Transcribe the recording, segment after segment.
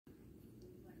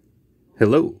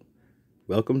Hello,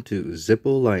 welcome to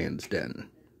Zippo Lion's Den.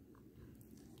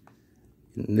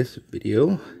 In this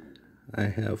video, I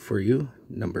have for you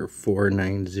number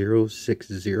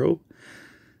 49060,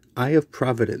 Eye of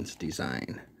Providence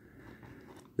design.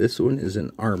 This one is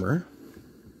an armor.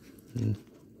 You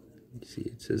see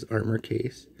it says armor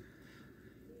case.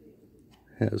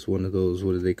 Has one of those,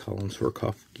 what do they call them,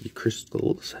 Swarovski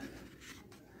crystals.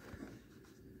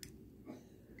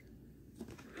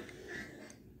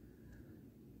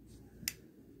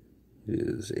 It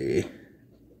is a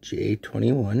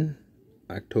J21,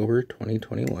 October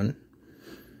 2021.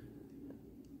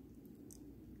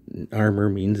 Armor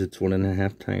means it's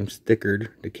 1.5 times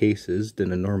thicker, the case is,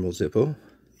 than a normal Zippo.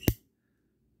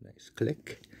 Nice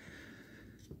click.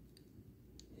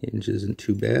 Hinge isn't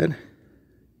too bad.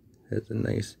 Has a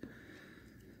nice,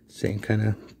 same kind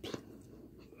of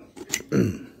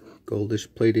goldish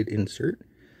plated insert.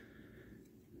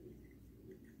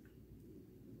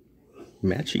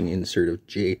 Matching insert of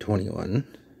J21,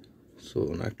 so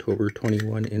an October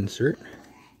 21 insert.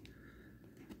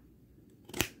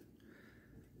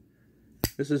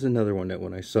 This is another one that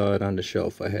when I saw it on the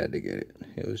shelf I had to get it.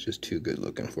 It was just too good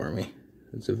looking for me.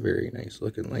 It's a very nice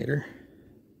looking lighter.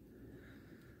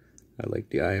 I like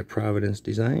the Eye of Providence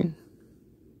design.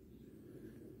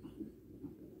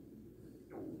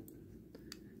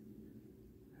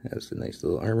 Has a nice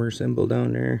little armor symbol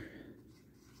down there.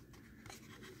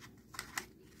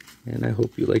 And I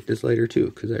hope you like this lighter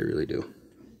too, because I really do.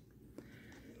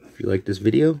 If you like this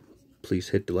video, please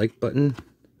hit the like button,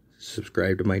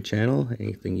 subscribe to my channel.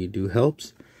 Anything you do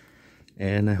helps.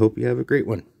 And I hope you have a great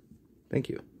one. Thank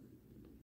you.